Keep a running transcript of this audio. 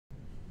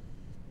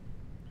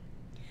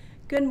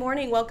Good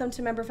morning. Welcome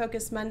to Member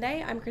Focus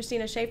Monday. I'm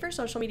Christina Schaefer,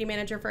 Social Media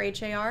Manager for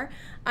HAR.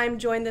 I'm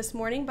joined this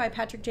morning by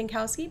Patrick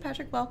Jankowski.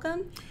 Patrick,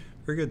 welcome.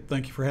 Very good.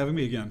 Thank you for having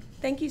me again.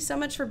 Thank you so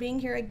much for being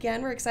here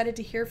again. We're excited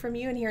to hear from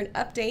you and hear an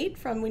update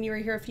from when you were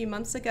here a few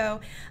months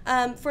ago.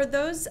 For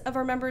those of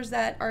our members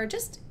that are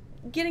just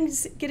getting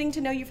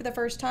to know you for the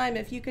first time,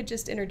 if you could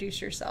just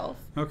introduce yourself.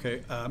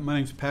 Okay. My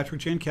name is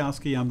Patrick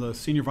Jankowski. I'm the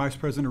Senior Vice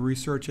President of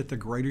Research at the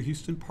Greater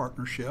Houston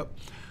Partnership.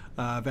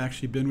 I've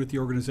actually been with the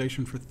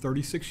organization for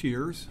 36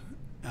 years.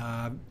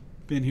 I've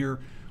been here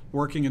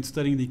working and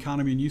studying the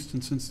economy in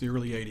Houston since the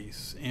early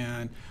 80s.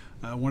 And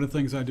one of the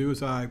things I do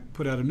is I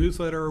put out a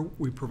newsletter.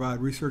 We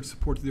provide research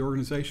support to the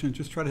organization and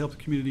just try to help the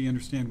community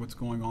understand what's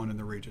going on in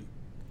the region.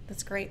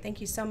 That's great.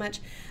 Thank you so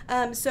much.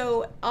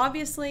 So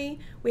obviously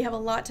we have a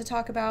lot to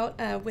talk about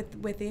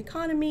with the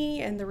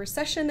economy and the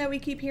recession that we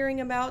keep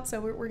hearing about. So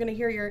we're going to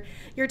hear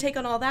your take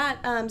on all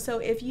that. So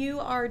if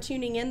you are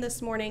tuning in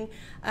this morning,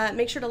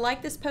 make sure to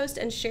like this post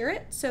and share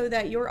it so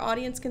that your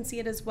audience can see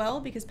it as well,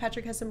 because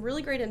Patrick has some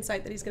really great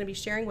insight that he's going to be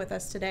sharing with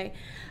us today.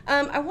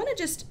 I want to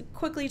just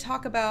quickly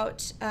talk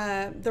about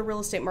the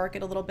real estate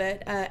market a little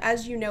bit.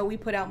 As you know, we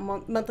put out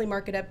monthly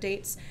market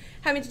updates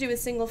having to do with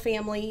single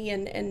family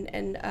and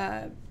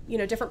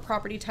different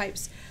property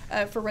types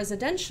for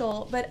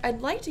residential, but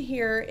I'd like to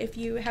hear if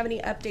you have any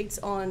updates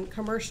on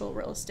commercial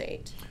real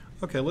estate.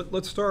 Okay,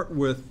 let's start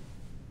with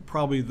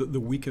probably the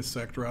weakest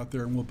sector out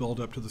there, and we'll build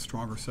up to the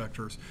stronger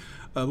sectors.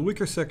 The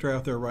weaker sector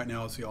out there right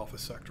now is the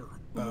office sector.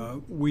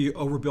 We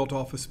overbuilt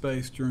office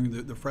space during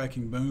the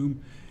fracking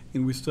boom,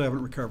 and we still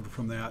haven't recovered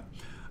from that.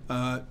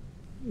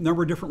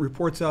 Number of different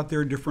reports out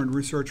there, different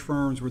research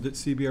firms, whether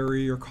it's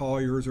CBRE or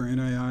Colliers or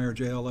NAI or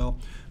JLL,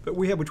 but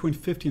we have between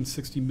 50 and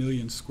 60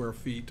 million square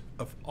feet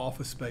of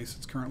office space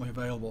that's currently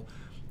available.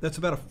 That's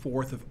about a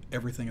fourth of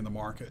everything in the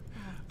market.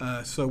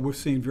 So we're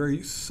seeing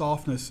very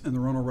softness in the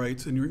rental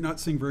rates, and you're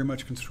not seeing very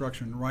much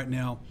construction right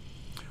now.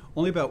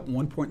 Only about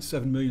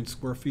 1.7 million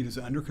square feet is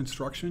under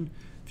construction.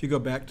 If you go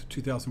back to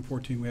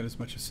 2014, we had as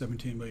much as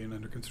 17 million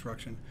under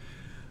construction.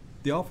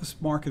 The office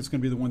market is going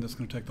to be the one that's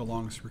going to take the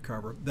longest to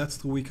recover. That's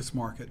the weakest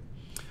market.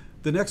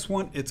 The next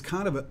one, it's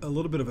kind of a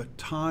little bit of a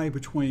tie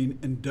between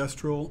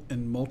industrial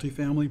and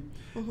multifamily.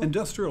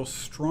 Industrial is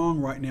strong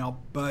right now,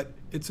 but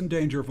it's in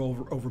danger of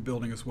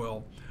overbuilding as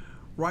well.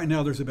 Right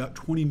now, there's about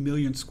 20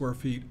 million square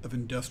feet of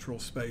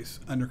industrial space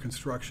under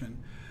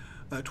construction.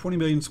 20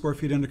 million square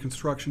feet under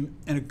construction.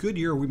 In a good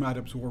year, we might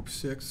absorb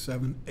 6,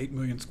 7, 8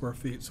 million square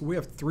feet. So we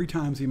have 3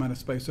 times the amount of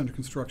space under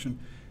construction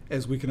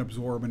as we can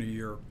absorb in a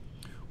year.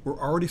 We're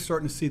already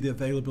starting to see the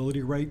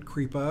availability rate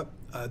creep up.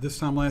 This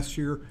time last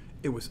year,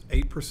 it was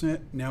 8%.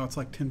 Now it's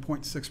like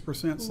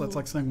 10.6%. So that's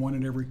like saying 1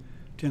 in every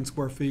 10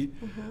 square feet.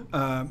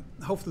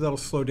 Hopefully that'll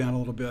slow down a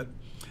little bit.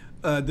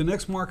 The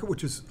next market,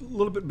 which is a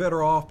little bit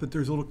better off, but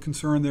there's a little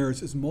concern there,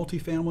 is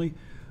multifamily.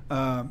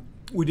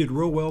 We did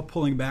real well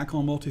pulling back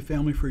on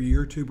multifamily for a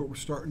year or two, but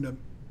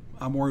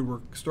I'm worried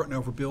we're starting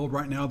to overbuild.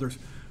 Right now there's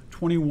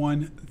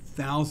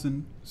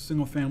 21,000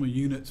 single-family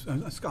units,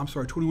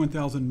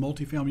 21,000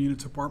 multifamily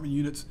units, apartment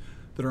units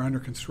that are under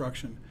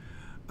construction.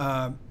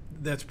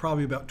 That's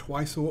probably about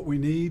twice of what we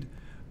need,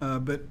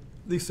 but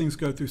these things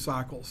go through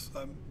cycles.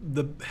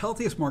 The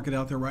healthiest market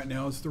out there right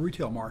now is the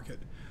retail market.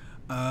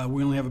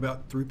 We only have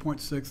about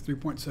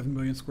 3.7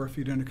 million square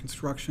feet under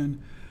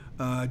construction.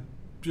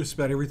 Just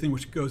about everything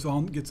which goes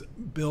on gets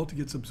built,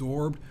 gets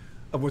absorbed.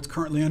 Of what's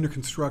currently under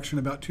construction,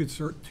 about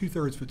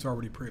two-thirds of it's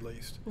already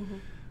pre-leased.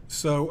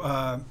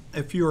 So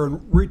if you're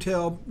in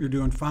retail, you're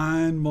doing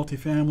fine.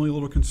 Multifamily, a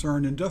little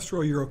concerned.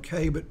 Industrial, you're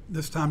okay, but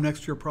this time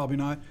next year, probably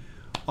not.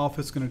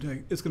 Office,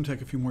 it's going to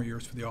take a few more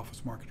years for the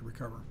office market to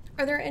recover.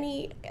 Are there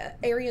any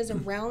areas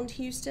around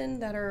Houston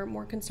that are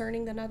more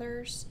concerning than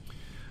others?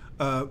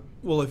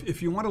 Well,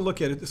 if you want to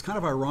look at it, it's kind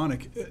of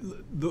ironic.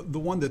 The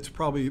one that's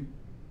probably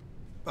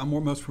I'm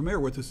most familiar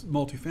with is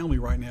multifamily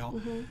right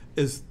now.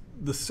 Is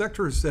the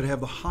sectors that have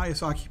the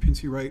highest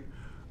occupancy rate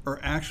are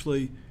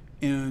actually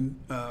in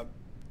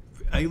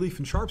A-Leaf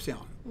and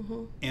Sharpstown.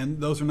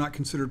 And those are not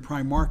considered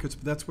prime markets,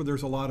 but that's where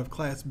there's a lot of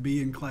Class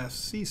B and Class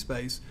C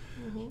space.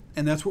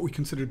 And that's what we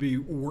consider to be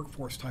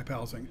workforce type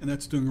housing, and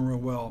that's doing real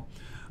well.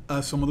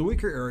 Some of the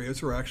weaker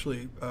areas are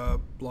actually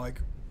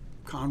like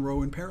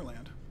Conroe and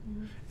Pearland.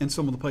 And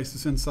some of the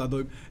places inside the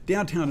loop.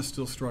 Downtown is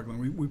still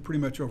struggling. We pretty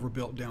much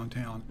overbuilt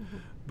downtown.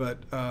 But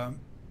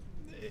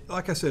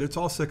like I said, it's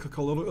all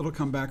cyclical. It'll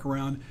come back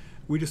around.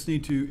 We just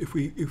need to, if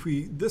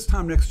we this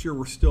time next year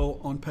we're still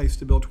on pace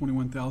to build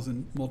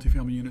 21,000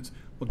 multifamily units,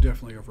 we'll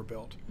definitely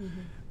overbuilt.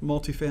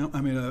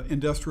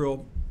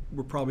 Industrial,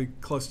 we're probably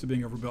close to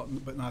being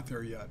overbuilt, but not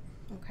there yet.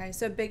 Okay,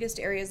 so biggest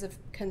areas of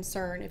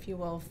concern, if you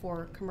will,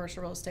 for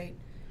commercial real estate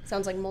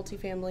Sounds like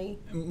multifamily.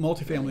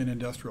 Multifamily and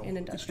industrial. And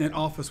industrial. And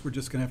office, we're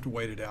just going to have to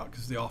wait it out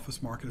because the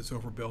office market is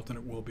overbuilt and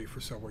it will be for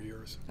several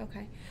years.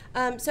 Okay.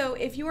 So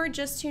if you are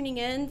just tuning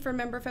in for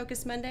Member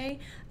Focus Monday,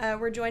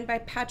 we're joined by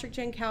Patrick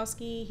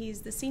Jankowski.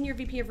 He's the Senior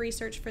VP of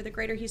Research for the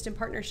Greater Houston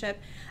Partnership.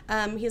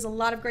 He has a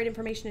lot of great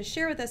information to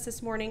share with us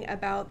this morning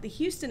about the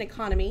Houston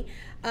economy.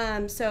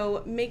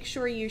 So make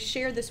sure you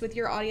share this with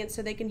your audience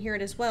so they can hear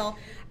it as well.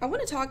 I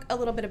want to talk a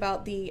little bit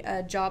about the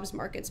jobs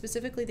market,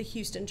 specifically the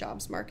Houston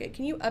jobs market.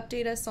 Can you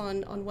update us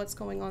on what's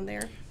going on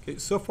there? Okay,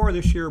 so far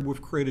this year,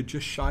 we've created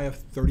just shy of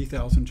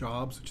 30,000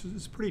 jobs, which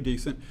is pretty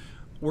decent.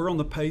 We're on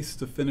the pace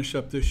to finish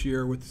up this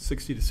year with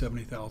 60 to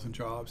 70,000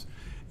 jobs,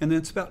 and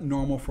that's about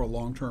normal for a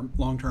long-term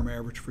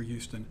average for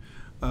Houston.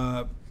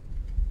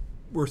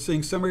 We're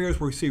seeing some areas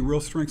where we see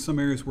real strength, some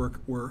areas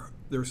where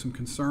there's some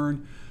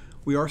concern.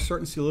 We are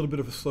starting to see a little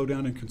bit of a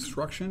slowdown in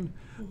construction.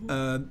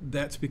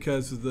 That's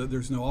because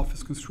there's no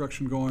office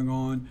construction going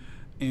on.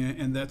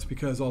 And that's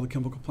because all the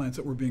chemical plants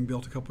that were being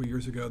built a couple of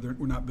years ago,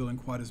 we're not building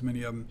quite as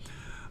many of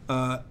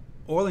them.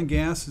 Oil and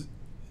gas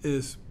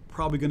is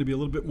probably going to be a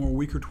little bit more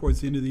weaker towards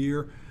the end of the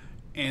year,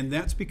 and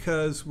that's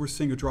because we're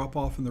seeing a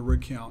drop-off in the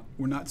rig count.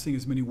 We're not seeing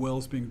as many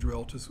wells being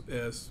drilled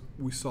as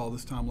we saw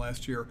this time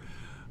last year.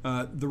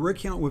 The rig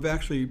count, we've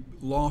actually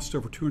lost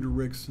over 200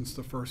 rigs since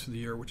the first of the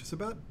year, which is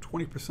about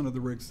 20% of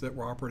the rigs that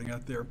were operating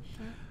out there.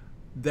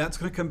 That's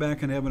going to come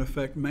back and have an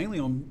effect mainly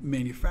on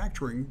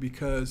manufacturing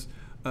because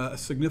a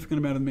significant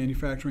amount of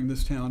manufacturing in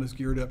this town is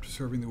geared up to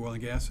serving the oil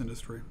and gas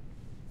industry.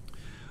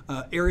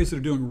 Areas that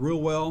are doing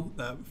real well,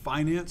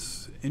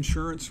 finance,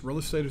 insurance, real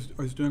estate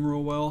is doing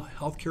real well.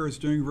 Healthcare is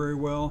doing very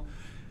well.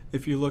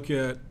 If you look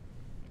at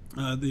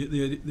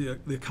the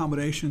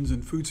accommodations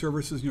and food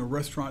services,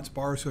 restaurants,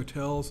 bars,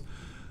 hotels,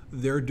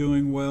 they're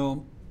doing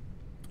well.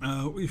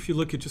 If you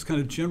look at just kind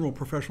of general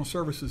professional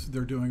services,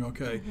 they're doing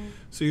okay.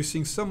 So you're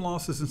seeing some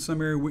losses in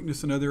some area,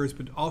 weakness in other areas,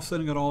 but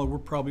offsetting it all, we're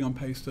probably on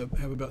pace to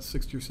have about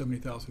 60 or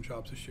 70,000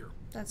 jobs this year.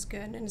 That's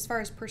good. And as far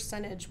as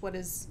percentage, what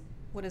does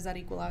that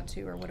equal out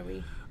to, or what do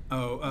we?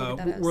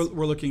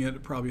 We're looking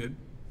at probably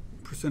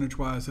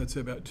percentage-wise, I'd say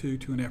about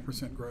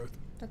 2.5% growth.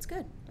 That's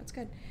good. That's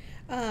good.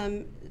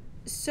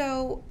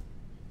 So,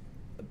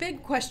 a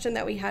big question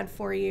that we had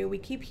for you. We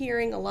keep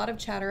hearing a lot of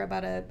chatter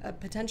about a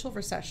potential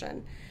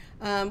recession.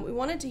 We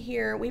wanted to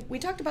hear, we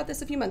talked about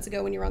this a few months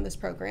ago when you were on this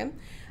program,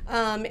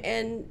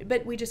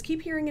 but we just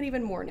keep hearing it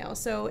even more now.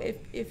 So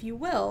if you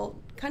will,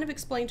 kind of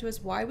explain to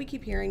us why we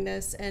keep hearing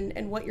this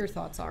and what your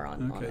thoughts are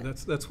on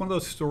it. That's one of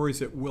those stories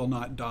that will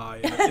not die,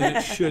 and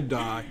it should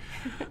die.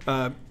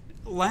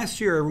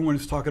 Last year, everyone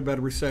was talking about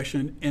a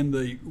recession, and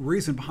the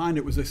reason behind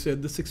it was they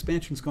said this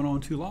expansion's gone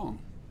on too long.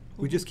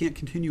 We just can't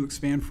continue to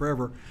expand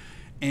forever.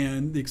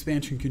 And the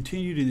expansion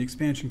continued, and the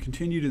expansion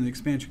continued, and the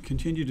expansion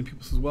continued, and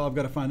people says, well, I've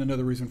got to find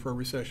another reason for a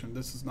recession.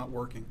 This is not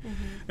working.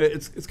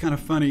 It's kind of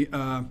funny.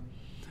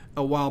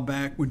 A while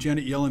back, when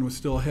Janet Yellen was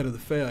still head of the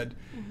Fed,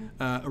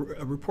 a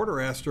reporter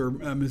asked her,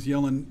 Ms.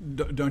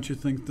 Yellen, don't you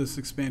think this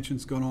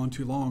expansion's gone on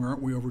too long?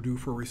 Aren't we overdue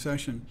for a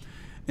recession?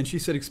 And she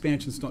said,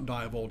 expansions don't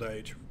die of old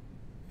age.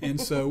 And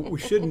so we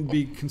shouldn't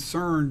be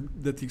concerned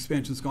that the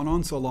expansion's gone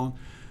on so long.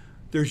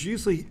 There's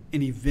usually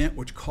an event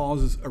which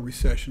causes a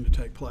recession to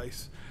take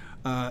place.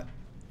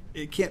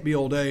 It can't be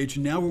old age.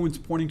 Now everyone's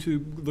pointing to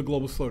the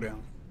global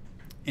slowdown,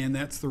 and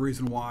that's the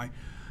reason why.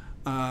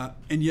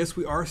 And yes,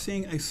 we are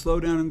seeing a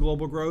slowdown in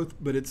global growth,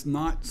 but it's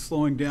not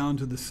slowing down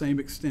to the same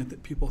extent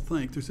that people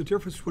think. There's a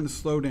difference between a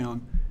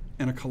slowdown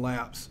and a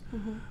collapse.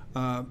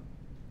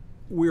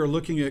 We are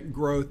looking at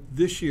growth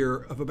this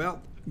year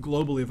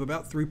globally of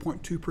about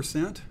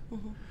 3.2%.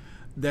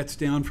 That's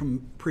down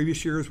from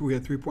previous years where we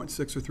had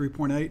 3.6 or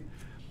 3.8.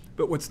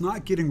 But what's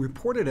not getting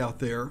reported out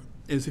there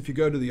is if you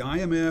go to the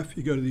IMF,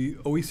 you go to the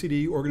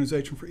OECD,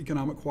 Organization for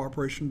Economic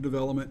Cooperation and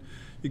Development,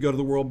 you go to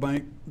the World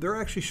Bank, they're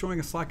actually showing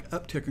a slight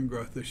uptick in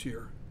growth this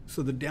year.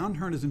 So the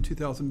downturn is in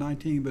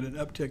 2019, but an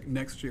uptick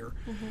next year.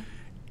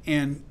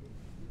 And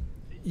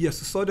yes,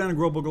 the slowdown in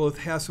global growth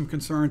has some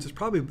concerns. It's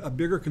probably a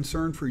bigger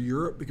concern for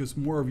Europe because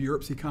more of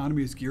Europe's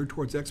economy is geared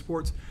towards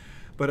exports.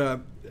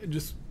 But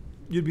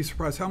you'd be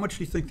surprised. How much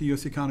do you think the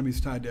U.S. economy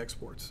is tied to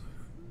exports?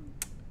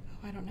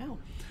 Oh, I don't know.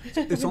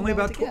 It's only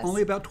about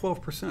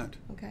 12%.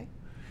 Okay.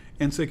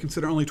 And so you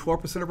consider only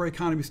 12% of our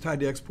economy is tied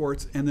to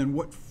exports, and then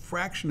what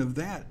fraction of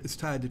that is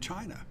tied to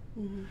China?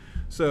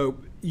 So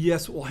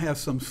yes, we'll have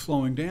some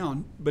slowing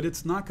down, but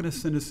it's not going to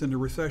send us into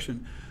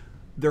recession.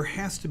 There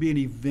has to be an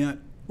event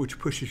which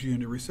pushes you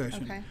into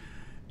recession. Okay.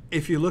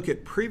 If you look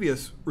at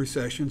previous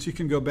recessions, you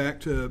can go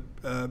back to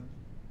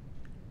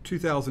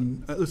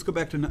 2000. Let's go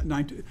back to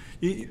 19.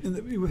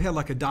 We had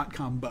like a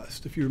dot-com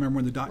bust. If you remember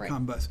when the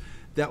dot-com bust,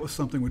 that was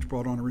something which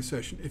brought on a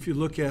recession. If you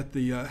look at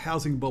the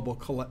housing bubble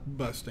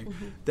busting,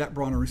 that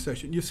brought on a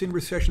recession. You've seen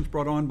recessions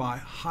brought on by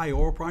high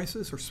oil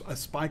prices or a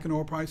spike in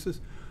oil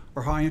prices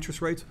or high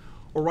interest rates.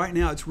 Or right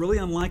now, it's really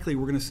unlikely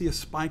we're going to see a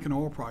spike in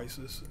oil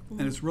prices.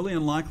 And it's really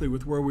unlikely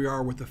with where we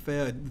are with the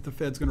Fed that the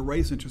Fed's going to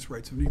raise interest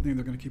rates. If anything,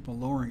 they're going to keep on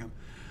lowering them.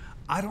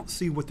 I don't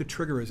see what the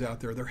trigger is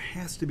out there. There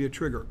has to be a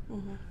trigger.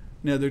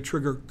 Now, the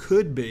trigger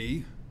could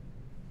be,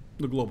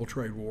 the global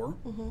trade war.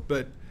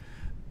 But,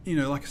 you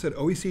know, like I said,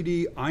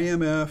 OECD,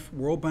 IMF,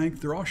 World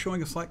Bank, they're all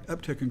showing a slight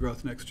uptick in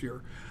growth next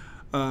year.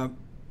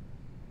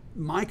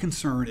 My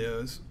concern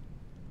is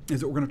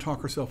that we're going to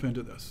talk ourselves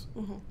into this,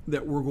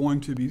 that we're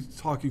going to be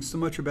talking so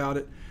much about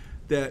it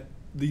that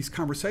these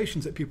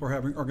conversations that people are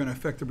having are going to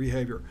affect their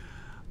behavior.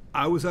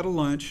 I was at a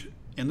lunch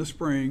in the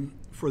spring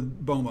for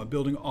BOMA,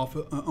 Building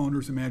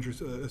Owners and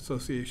Managers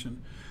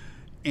Association,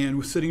 and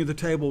was sitting at the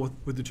table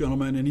with the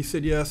gentleman, and he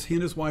said yes, he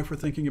and his wife were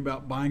thinking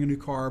about buying a new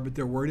car, but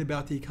they're worried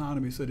about the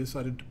economy, so they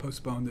decided to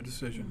postpone the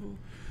decision.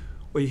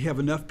 Well, you have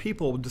enough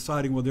people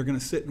deciding, well, they're going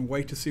to sit and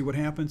wait to see what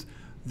happens.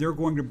 They're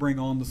going to bring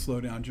on the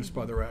slowdown just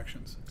by their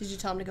actions. Did you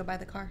tell them to go buy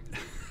the car?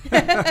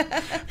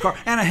 Car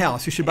and a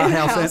house. You should buy a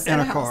house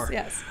and a car.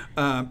 Yes.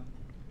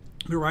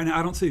 But right now,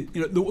 I don't see.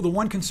 You know, the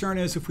one concern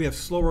is if we have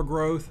slower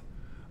growth,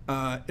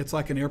 it's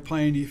like an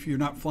airplane. If you're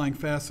not flying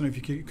fast enough,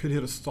 you could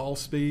hit a stall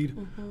speed,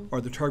 or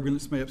the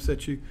turbulence may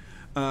upset you.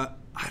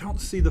 I don't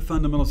see the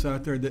fundamentals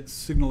out there that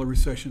signal a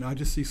recession. I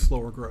just see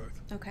slower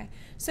growth. Okay.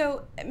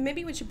 So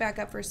maybe we should back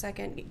up for a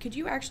second. Could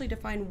you actually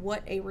define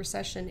what a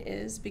recession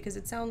is? Because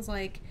it sounds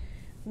like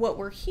what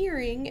we're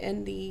hearing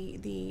and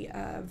the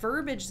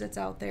verbiage that's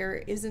out there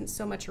isn't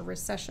so much a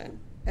recession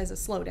as a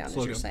slowdown,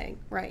 as you're saying,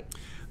 right?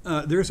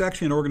 There's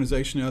actually an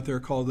organization out there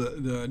called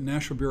the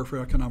National Bureau for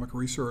Economic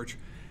Research,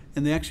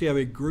 and they actually have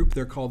a group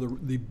there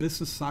called the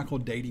Business Cycle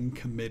Dating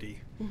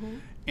Committee.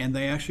 And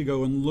they actually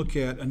go and look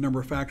at a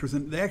number of factors,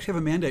 and they actually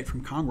have a mandate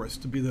from Congress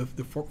to be the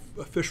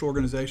official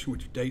organization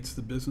which dates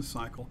the business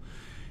cycle.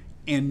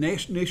 And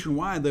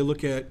nationwide, they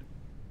look at,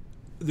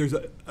 there's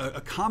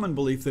a common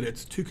belief that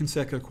it's 2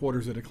 consecutive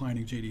quarters of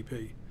declining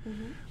GDP.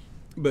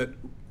 But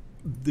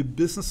the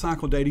Business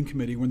Cycle Dating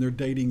Committee, when they're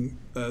dating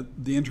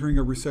the entering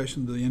a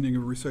recession, the ending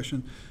of a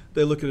recession,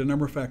 they look at a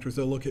number of factors.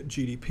 They'll look at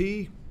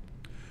GDP,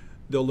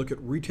 they'll look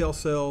at retail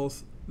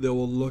sales, they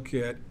will look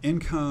at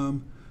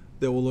income,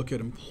 they will look at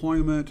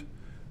employment,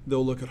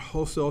 they'll look at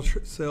wholesale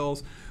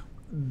sales.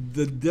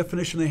 The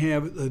definition they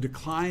have, a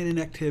decline in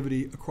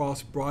activity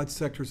across broad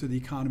sectors of the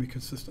economy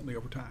consistently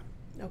over time.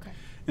 Okay.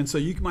 And so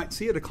you might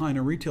see a decline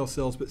in retail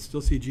sales, but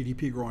still see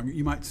GDP growing.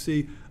 You might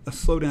see a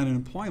slowdown in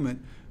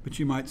employment, but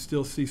you might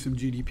still see some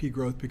GDP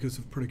growth because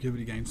of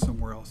productivity gains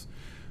somewhere else.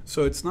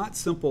 So it's not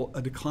simple,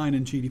 a decline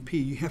in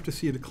GDP. You have to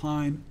see a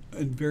decline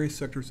in various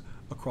sectors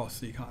across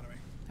the economy.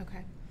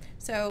 Okay.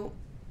 So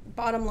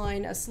bottom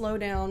line, a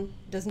slowdown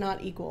does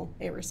not equal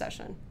a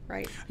recession,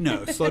 right?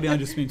 No, slowdown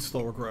just means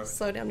slower growth.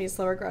 Slowdown means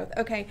slower growth.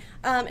 Okay.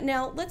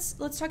 Now let's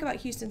talk about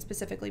Houston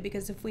specifically,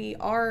 because if we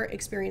are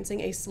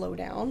experiencing a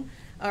slowdown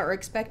or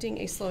expecting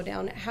a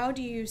slowdown, how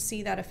do you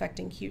see that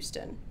affecting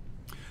Houston?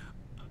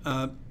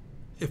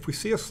 If we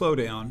see a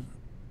slowdown,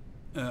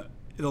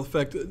 it'll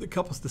affect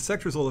the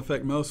sectors will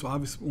affect most. So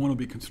obviously, one will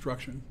be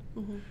construction,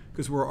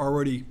 because we're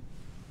already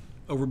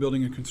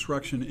overbuilding in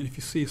construction. And if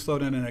you see a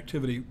slowdown in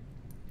activity,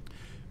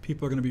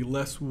 people are going to be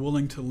less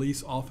willing to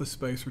lease office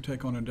space or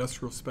take on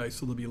industrial space,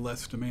 so there'll be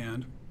less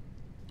demand.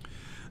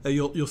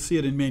 You'll see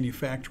it in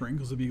manufacturing,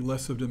 because there'll be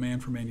less of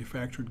demand for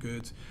manufactured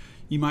goods.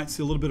 You might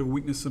see a little bit of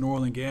weakness in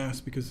oil and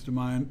gas because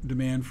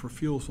demand for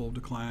fuels will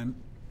decline.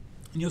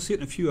 And you'll see it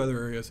in a few other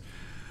areas.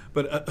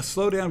 But a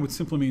slowdown would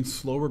simply mean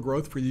slower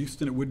growth for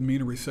Houston. It wouldn't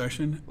mean a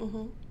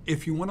recession.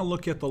 If you want to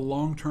look at the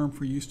long term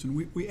for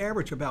Houston, we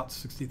average about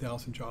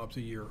 60,000 jobs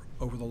a year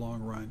over the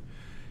long run.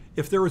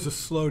 If there was a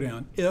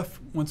slowdown,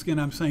 once again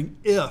I'm saying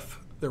if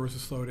there was a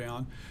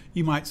slowdown,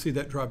 you might see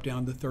that drop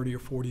down to 30 or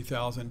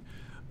 40,000.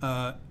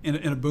 In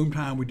a boom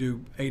time, we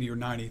do 80 or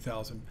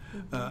 90,000.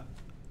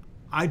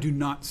 I do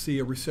not see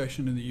a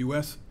recession in the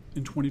U.S.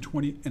 in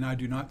 2020, and I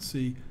do not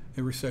see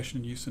a recession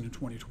in Houston in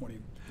 2020.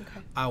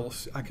 Okay.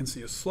 I can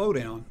see a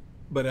slowdown,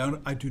 but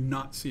I do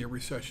not see a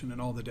recession in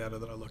all the data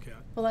that I look at.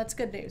 Well, that's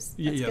good news.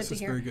 Yes,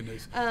 that's very good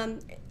news.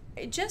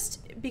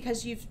 Just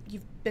because you've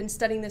been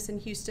studying this in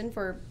Houston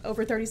for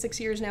over 36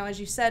 years now, as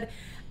you said,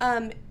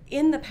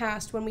 in the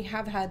past when we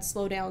have had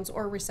slowdowns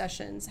or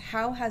recessions,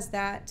 how has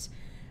that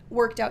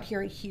worked out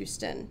here in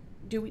Houston?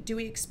 Do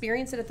we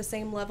experience it at the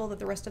same level that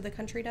the rest of the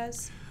country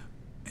does?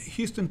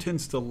 Houston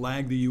tends to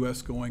lag the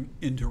U.S. going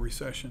into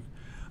recession.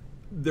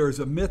 There's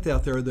a myth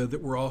out there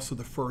that we're also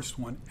the first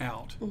one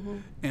out.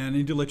 And I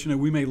need to let you know,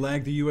 we may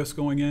lag the U.S.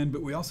 going in,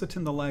 but we also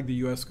tend to lag the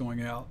U.S.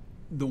 going out.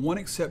 The one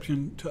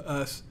exception to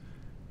us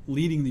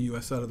leading the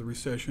U.S. out of the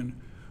recession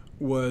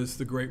was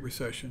the Great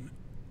Recession.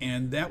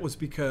 And that was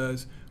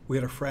because we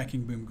had a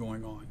fracking boom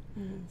going on.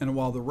 And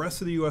while the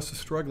rest of the U.S. is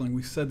struggling,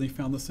 we suddenly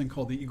found this thing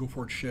called the Eagle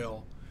Ford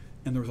Shale.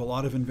 And there was a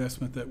lot of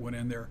investment that went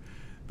in there.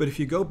 But if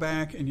you go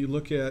back and you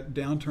look at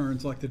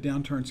downturns, like the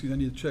downturns, I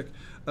need to check,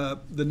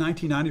 the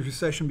 1990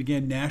 recession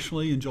began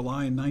nationally in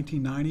July in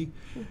 1990.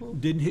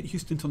 Didn't hit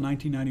Houston until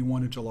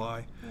 1991 in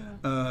July.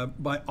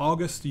 By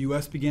August, the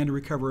U.S. began to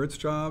recover its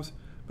jobs,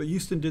 but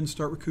Houston didn't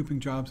start recouping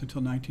jobs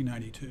until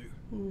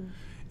 1992.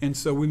 And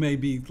so we may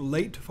be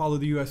late to follow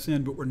the U.S.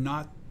 in, but we're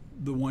not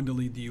the one to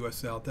lead the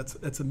U.S. out.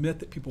 That's a myth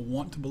that people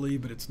want to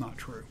believe, but it's not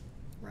true.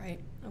 Right.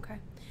 Okay.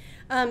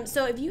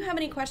 So if you have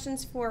any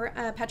questions for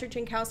Patrick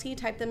Jankowski,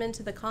 type them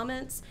into the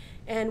comments,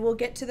 and we'll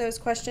get to those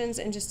questions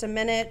in just a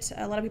minute.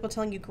 A lot of people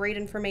telling you great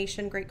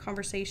information, great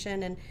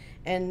conversation,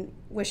 and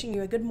wishing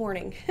you a good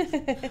morning.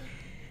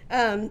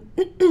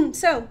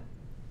 So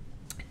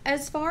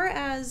as far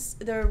as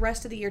the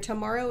rest of the year,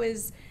 tomorrow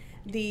is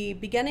the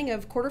beginning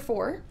of quarter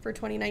 4 for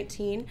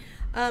 2019.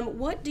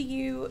 What do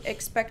you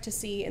expect to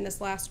see in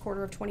this last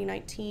quarter of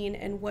 2019,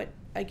 and what,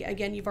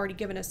 again, you've already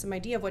given us some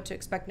idea of what to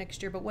expect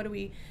next year, but what do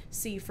we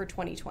see for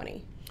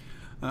 2020?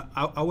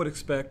 I would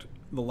expect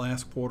the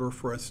last quarter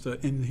for us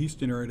to, in the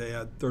Houston area, to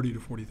add 30 to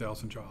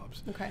 40,000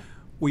 jobs. Okay.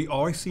 We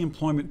always see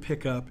employment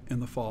pick up in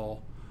the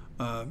fall.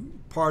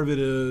 Part of it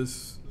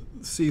is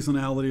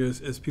seasonality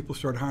as people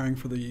start hiring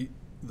for the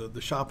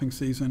shopping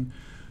season.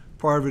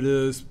 Part of it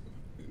is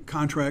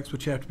contracts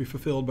which have to be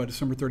fulfilled by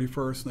December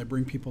 31st, and they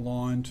bring people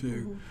on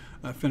to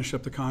finish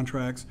up the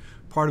contracts.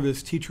 Part of it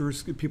is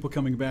teachers, people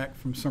coming back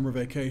from summer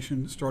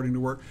vacation, starting to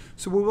work.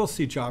 So we will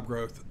see job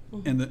growth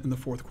in the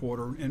fourth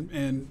quarter,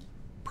 and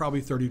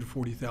probably 30 to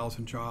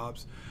 40,000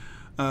 jobs.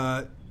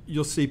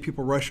 You'll see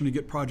people rushing to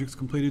get projects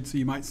completed, so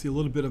you might see a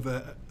little bit of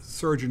a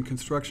surge in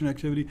construction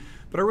activity.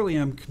 But I really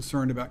am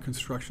concerned about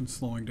construction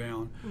slowing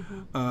down.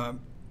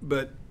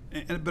 But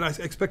I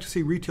expect to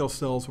see retail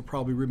sales will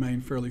probably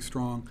remain fairly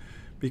strong,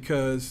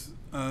 because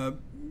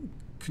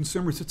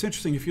consumers. It's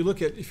interesting if you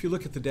look at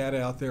the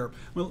data out there.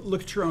 Well,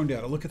 look at your own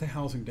data. Look at the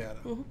housing data.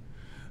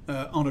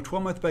 On a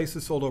 12-month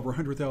basis, sold over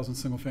 100,000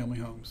 single-family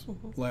homes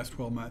the last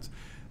 12 months.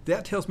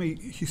 That tells me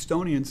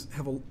Houstonians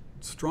have a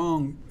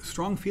strong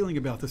feeling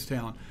about this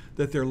town,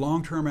 that their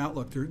long-term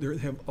outlook, they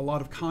have a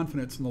lot of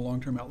confidence in the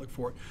long-term outlook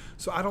for it.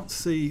 So I don't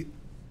see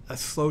a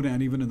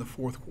slowdown even in the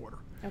fourth quarter.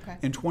 Okay.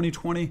 In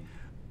 2020,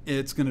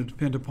 it's going to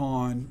depend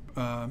upon.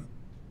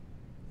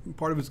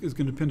 Part of it is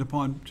going to depend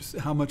upon just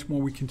how much more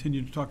we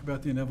continue to talk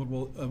about the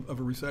inevitable of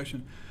a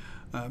recession.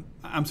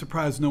 I'm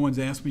surprised no one's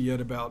asked me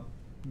yet about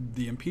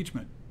the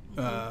impeachment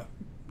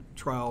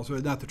trials, or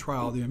not the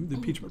trial, the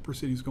impeachment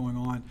proceedings going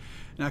on.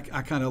 And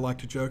I kind of like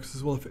to joke,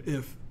 as well,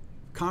 if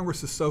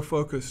Congress is so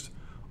focused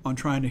on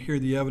trying to hear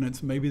the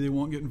evidence, maybe they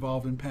won't get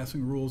involved in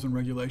passing rules and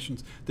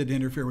regulations that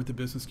interfere with the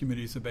business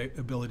community's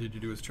ability to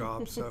do its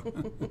job. So,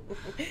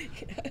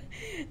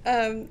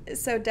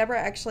 so Deborah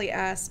actually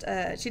asked,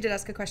 she did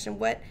ask a question,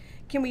 what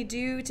can we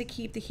do to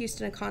keep the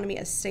Houston economy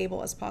as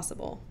stable as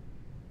possible?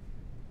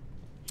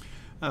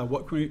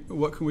 What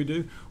can we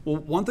do? Well,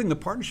 one thing the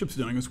partnership's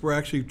doing is we're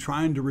actually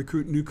trying to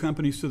recruit new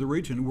companies to the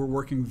region. We're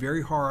working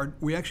very hard.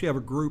 We actually have a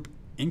group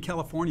in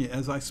California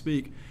as I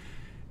speak,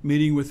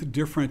 meeting with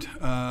different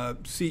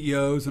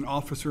CEOs and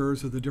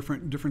officers of the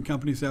different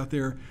companies out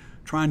there,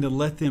 trying to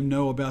let them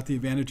know about the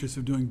advantages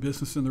of doing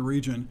business in the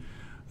region.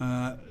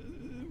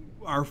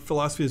 Our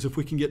philosophy is if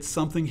we can get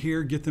something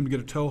here, get them to get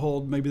a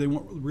toehold. Maybe they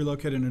won't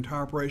relocate an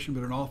entire operation,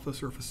 but an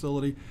office or a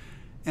facility.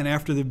 And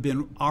after they've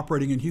been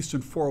operating in Houston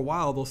for a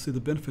while, they'll see the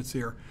benefits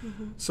here.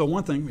 So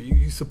one thing,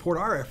 you support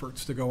our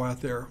efforts to go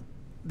out there.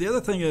 The other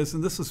thing is,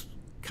 and this is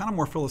kind of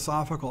more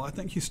philosophical, I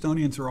think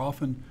Houstonians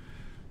are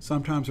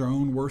sometimes our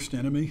own worst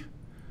enemy.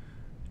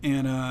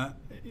 And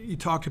you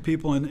talk to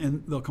people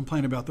and they'll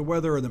complain about the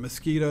weather or the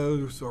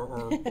mosquitoes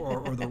or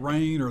the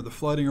rain or the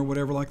flooding or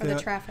whatever like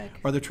that.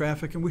 Or the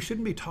traffic. And we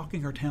shouldn't be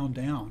talking our town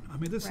down. I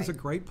mean, this is a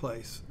great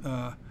place.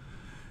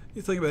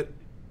 You think about it,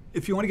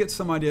 if you want to get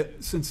some idea,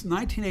 since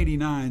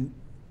 1989,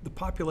 the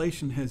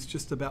population has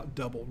just about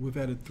doubled. We've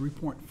added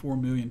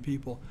 3.4 million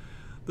people.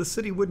 The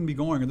city wouldn't be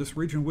going, or this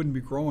region wouldn't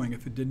be growing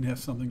if it didn't have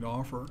something to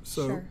offer.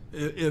 So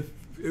if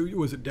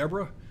was it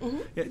Deborah?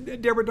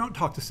 Deborah, don't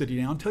talk the city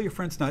down. Tell your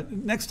friends not.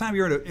 Next time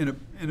you're in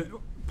a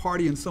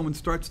party and someone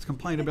starts to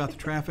complain about the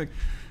traffic,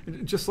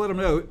 just let them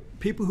know.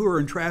 People who are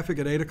in traffic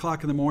at 8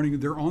 o'clock in the morning,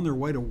 they're on their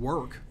way to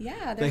work.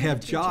 Yeah, they have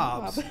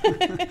jobs.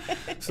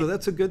 So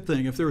that's a good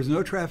thing. If there was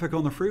no traffic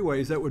on the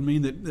freeways, that would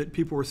mean that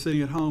people were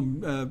sitting at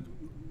home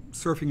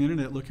surfing the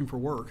internet looking for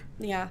work.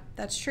 Yeah,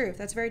 that's true.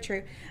 That's very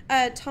true.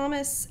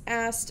 Thomas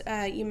asked,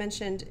 you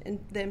mentioned in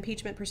the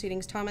impeachment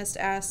proceedings, Thomas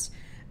asked,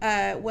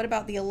 what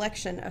about the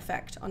election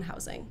effect on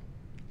housing?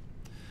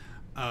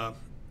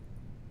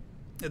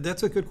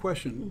 That's a good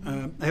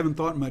question. I haven't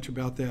thought much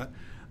about that.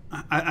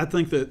 I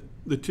think that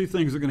the two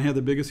things that are going to have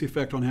the biggest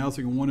effect on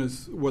housing, and one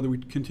is whether we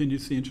continue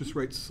to see interest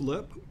rates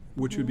slip,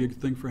 which would be a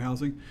good thing for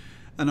housing,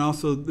 and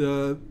also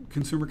the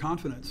consumer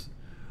confidence.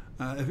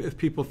 If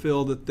people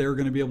feel that they're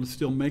going to be able to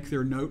still make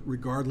their note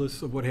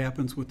regardless of what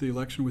happens with the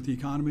election, with the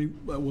economy,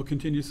 we'll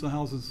continue to sell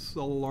houses,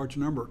 sell a large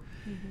number.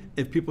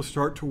 If people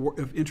start to,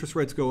 if interest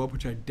rates go up,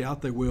 which I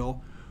doubt they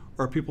will,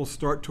 or people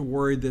start to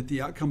worry that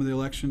the outcome of the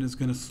election is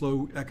going to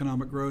slow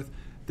economic growth,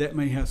 that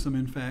may have some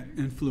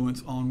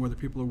influence on whether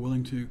people are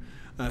willing to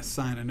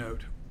sign a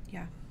note.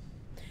 Yeah.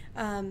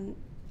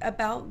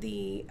 About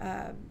the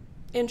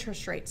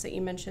interest rates that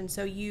you mentioned,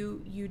 so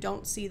you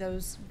don't see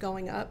those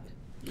going up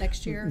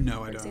next year,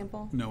 no, for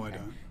example? No, I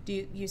don't.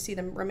 Do you see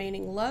them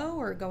remaining low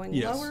or going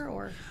lower?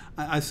 Or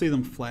I see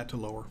them flat to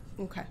lower.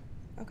 Okay.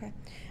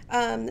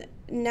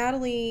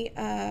 Natalie,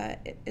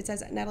 it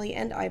says Natalie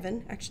and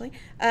Ivan, actually.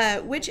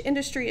 Which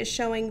industry is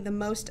showing the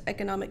most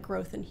economic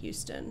growth in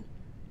Houston?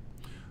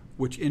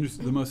 Which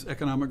industry, the most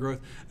economic growth?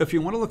 If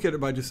you want to look at it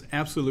by just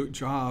absolute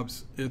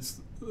jobs,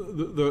 it's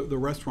the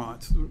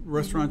restaurants.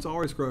 Restaurants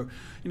always grow.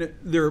 You know,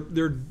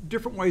 there are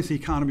different ways the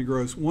economy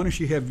grows. One is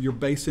you have your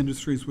base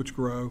industries which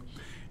grow,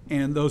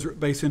 and those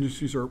base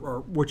industries are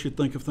what you'd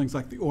think of things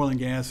like the oil and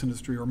gas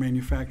industry or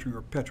manufacturing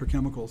or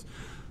petrochemicals.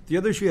 The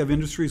others, you have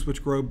industries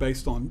which grow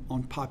based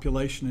on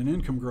population and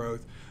income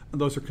growth, and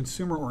those are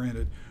consumer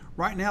oriented.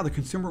 Right now, the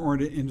consumer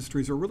oriented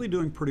industries are really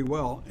doing pretty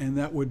well, and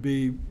that would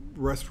be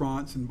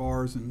restaurants and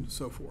bars and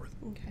so forth.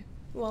 Okay.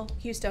 Well,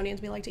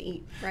 Houstonians, we like to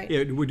eat, right?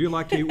 Yeah, would you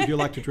like to eat? Would you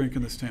like to drink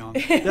in this town?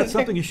 That's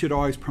something you should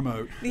always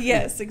promote.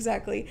 Yes,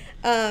 exactly.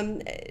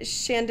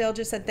 Chandel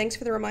just said, thanks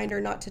for the reminder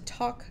not to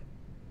talk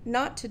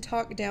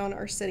down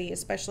our city,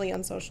 especially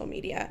on social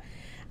media.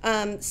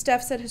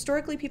 Steph said,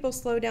 historically, people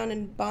slow down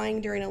in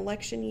buying during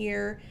election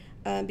year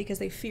because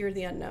they fear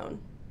the unknown.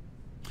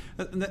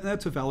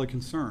 That's a valid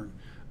concern.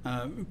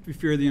 You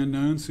fear the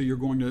unknown, so you're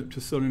going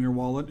to sit in your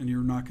wallet and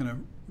you're not going to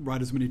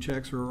write as many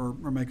checks or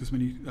make as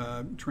many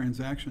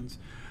transactions.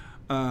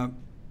 And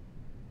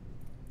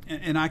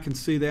I can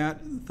see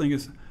that. The thing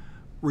is,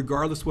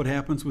 regardless what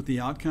happens with the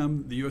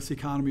outcome, the U.S.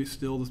 economy is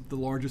still the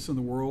largest in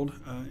the world.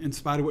 In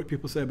spite of what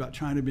people say about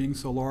China being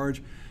so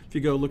large, if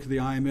you go look at the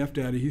IMF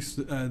data,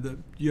 the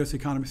U.S.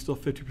 economy is still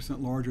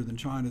 50% larger than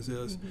China's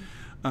is.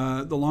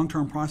 Mm-hmm. The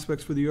long-term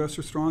prospects for the U.S.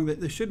 are strong.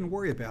 They shouldn't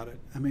worry about it.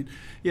 I mean,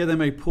 yeah, they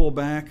may pull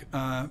back,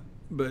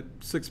 but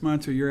 6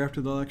 months or a year after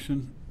the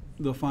election,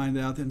 they'll find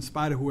out that in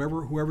spite of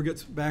whoever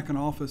gets back in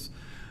office,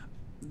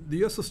 the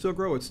U.S. will still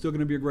grow. It's still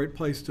going to be a great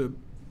place to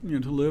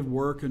live,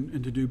 work,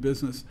 and to do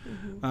business.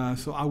 Mm-hmm.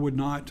 So I would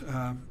not.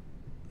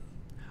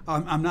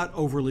 I'm not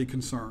overly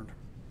concerned.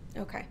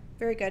 Okay,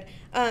 very good.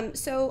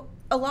 So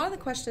a lot of the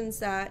questions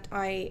that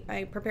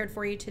I prepared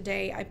for you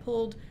today, I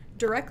pulled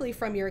directly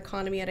from your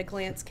Economy at a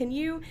Glance. Can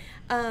you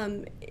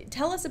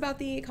tell us about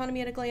the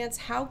Economy at a Glance?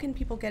 How can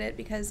people get it?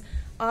 Because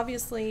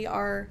obviously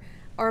our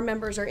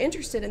members are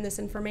interested in this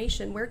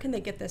information. Where can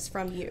they get this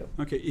from you?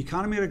 Okay,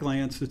 Economy at a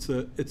Glance.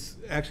 It's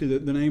actually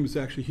the name is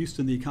actually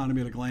Houston, the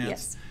Economy at a Glance.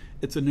 Yes.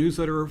 It's a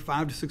newsletter,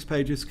 5 to 6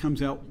 pages,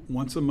 comes out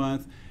once a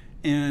month,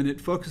 and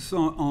it focuses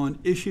on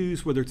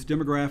issues, whether it's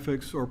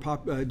demographics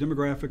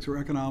or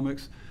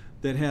economics,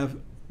 that have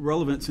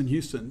relevance in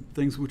Houston,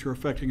 things which are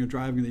affecting or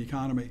driving the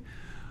economy.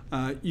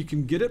 You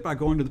can get it by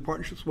going to the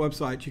partnership's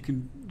website. You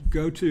can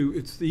go to,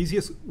 it's the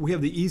easiest, we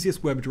have the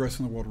easiest web address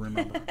in the world to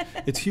remember.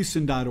 It's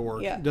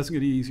houston.org. Yeah. It doesn't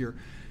get any easier.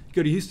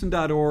 Go to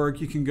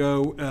houston.org. You can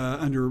go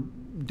under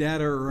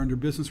data or under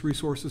business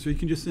resources, or you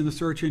can just in the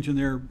search engine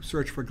there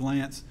search for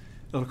Glance.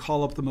 It'll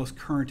call up the most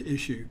current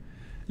issue.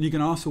 And you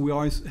can also, we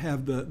always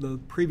have the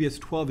previous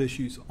 12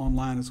 issues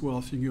online as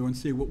well, so you can go and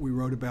see what we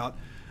wrote about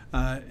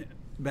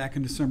back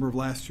in December of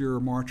last year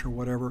or March or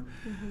whatever.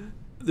 Mm-hmm.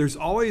 There's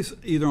always,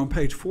 either on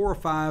page 4 or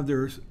 5,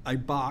 there's a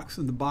box,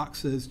 and the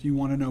box says, do you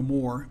want to know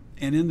more?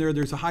 And in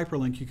there's a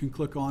hyperlink you can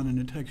click on, and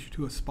it takes you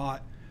to a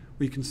spot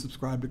where you can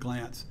subscribe to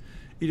Glance.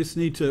 You just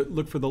need to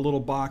look for the little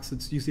box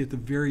that's usually at the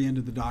very end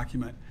of the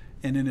document,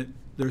 and in it,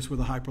 there's where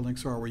the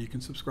hyperlinks are where you can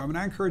subscribe. And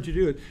I encourage you to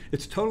do it.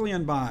 It's totally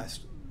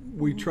unbiased.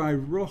 We try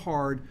real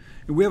hard,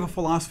 and we have a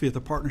philosophy at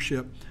the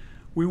partnership.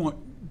 We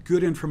want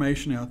good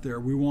information out there.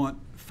 We want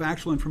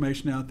factual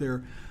information out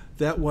there.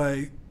 That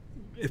way,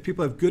 if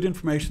people have good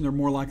information, they're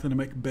more likely to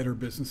make better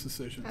business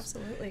decisions.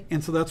 Absolutely.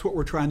 And so that's what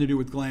we're trying to do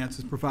with Glance,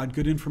 is provide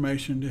good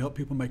information to help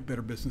people make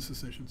better business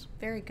decisions.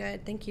 Very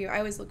good. Thank you. I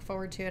always look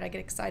forward to it. I get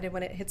excited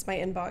when it hits my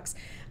inbox.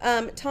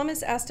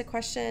 Thomas asked a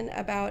question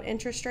about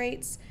interest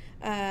rates.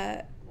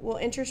 Will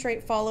interest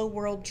rate follow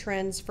world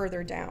trends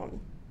further down?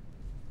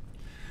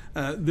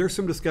 There's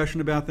some discussion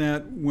about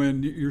that.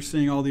 When you're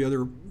seeing all the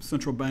other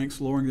central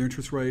banks lowering their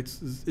interest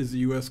rates, is the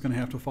U.S. going to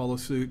have to follow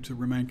suit to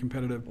remain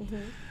competitive?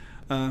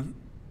 Mm-hmm.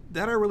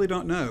 That I really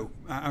don't know.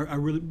 I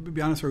really, to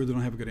be honest, I really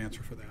don't have a good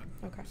answer for that.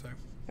 Okay.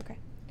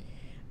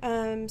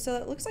 Okay. So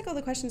it looks like all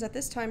the questions at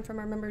this time from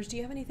our members. Do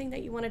you have anything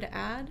that you wanted to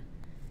add?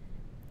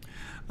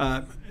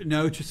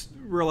 No, just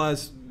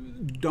realize,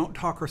 don't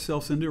talk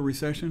ourselves into a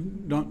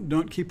recession.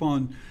 Don't keep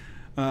on.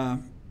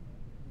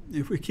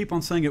 If we keep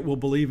on saying it, we'll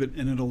believe it,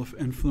 and it'll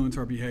influence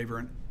our behavior.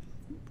 And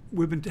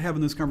we've been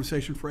having this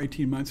conversation for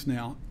 18 months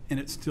now, and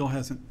it still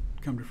hasn't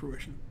come to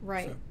fruition.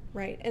 Right. So.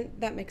 Right, and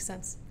that makes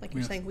sense. Like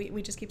you're saying,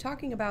 we just keep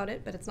talking about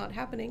it, but it's not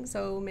happening,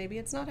 so maybe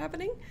it's not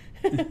happening.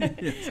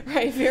 Yes.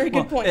 Right, very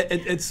good point.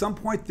 At some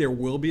point, there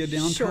will be a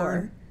downturn,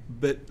 sure.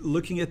 But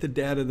looking at the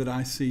data that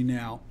I see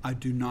now, I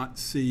do not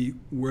see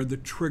where the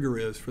trigger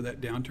is for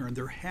that downturn.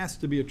 There has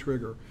to be a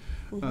trigger.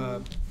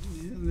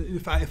 Mm-hmm.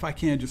 If I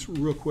can, just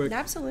real quick.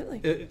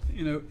 Absolutely.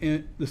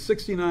 In the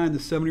 69, the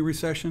 70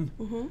 recession,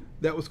 mm-hmm.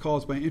 that was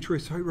caused by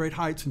interest rate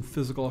hikes and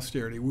physical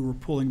austerity. We were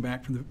pulling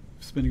back from the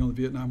spending on the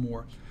Vietnam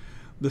War.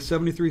 The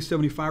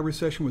 73-75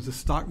 recession was a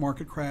stock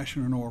market crash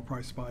and an oil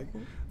price spike.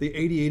 Mm-hmm. The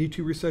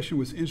 80-82 recession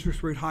was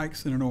interest rate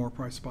hikes and an oil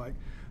price spike.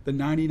 The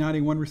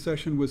 90-91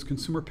 recession was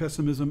consumer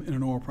pessimism and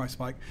an oil price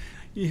spike.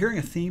 You're hearing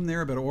a theme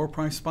there about an oil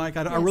price spike.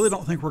 I really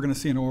don't think we're going to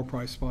see an oil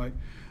price spike.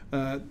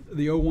 The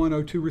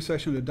 01-02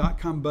 recession, the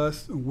dot-com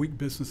bust, and weak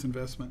business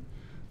investment.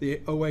 The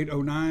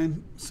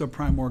 08-09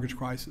 subprime mortgage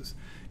crisis.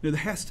 There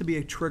has to be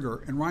a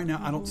trigger, and right now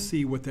I don't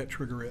see what that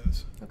trigger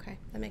is. Okay,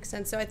 that makes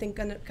sense. So I think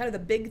kind of the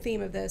big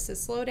theme of this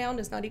is slowdown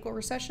does not equal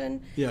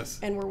recession. Yes.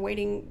 And we're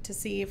waiting to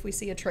see if we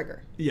see a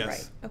trigger. Yes.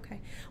 Right.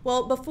 Okay.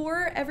 Well,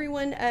 before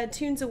everyone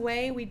tunes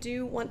away, we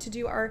do want to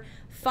do our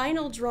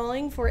final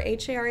drawing for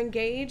HAR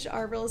Engage,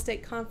 our real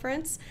estate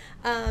conference.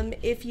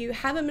 If you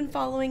haven't been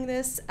following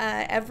this,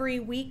 every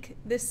week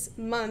this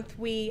month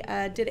we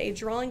did a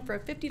drawing for a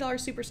 $50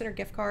 Supercenter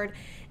gift card,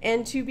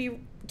 and to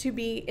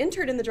be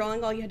entered in the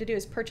drawing, all you had to do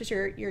is purchase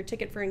your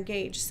ticket for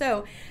Engage.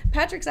 So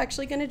Patrick's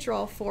actually going to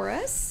draw for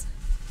us.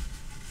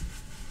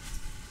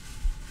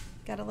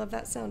 Gotta love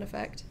that sound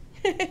effect.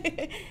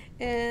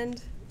 And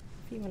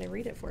if you want to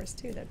read it for us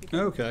too, that'd be good.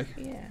 Okay.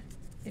 Yeah,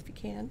 if you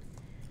can.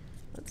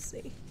 Let's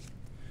see.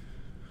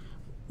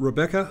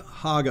 Rebecca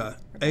Haga,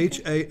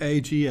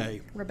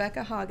 H-A-A-G-A.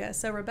 Rebecca Haga.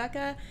 So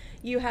Rebecca,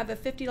 you have a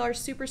 $50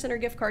 Supercenter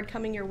gift card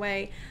coming your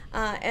way.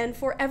 And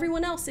for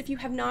everyone else, if you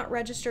have not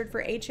registered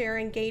for HAR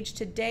Engage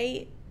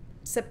today,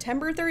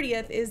 September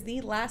 30th is the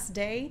last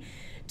day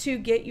to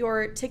get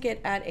your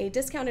ticket at a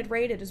discounted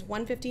rate. It is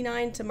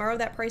 $159. Tomorrow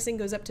that pricing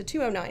goes up to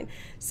 $209.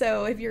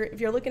 So if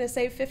you're looking to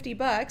save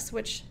 $50,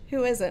 which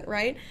who isn't,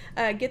 right?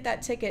 Get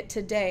that ticket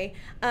today.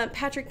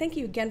 Patrick, thank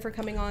you again for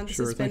coming on. This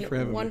has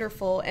been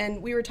wonderful.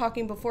 And we were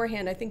talking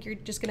beforehand. I think you're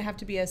just going to have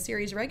to be a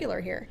series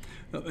regular here.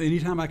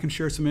 Anytime I can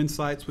share some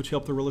insights which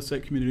help the real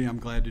estate community, I'm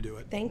glad to do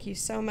it. Thank you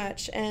so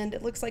much. And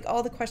it looks like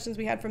all the questions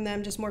we had from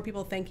them, just more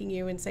people thanking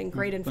you and saying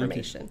great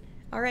information.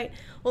 All right.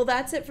 Well,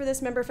 that's it for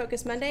this Member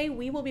Focus Monday.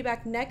 We will be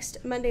back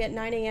next Monday at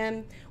 9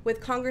 a.m. with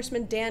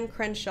Congressman Dan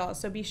Crenshaw.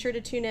 So be sure to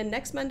tune in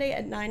next Monday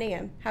at 9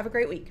 a.m. Have a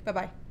great week.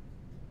 Bye-bye.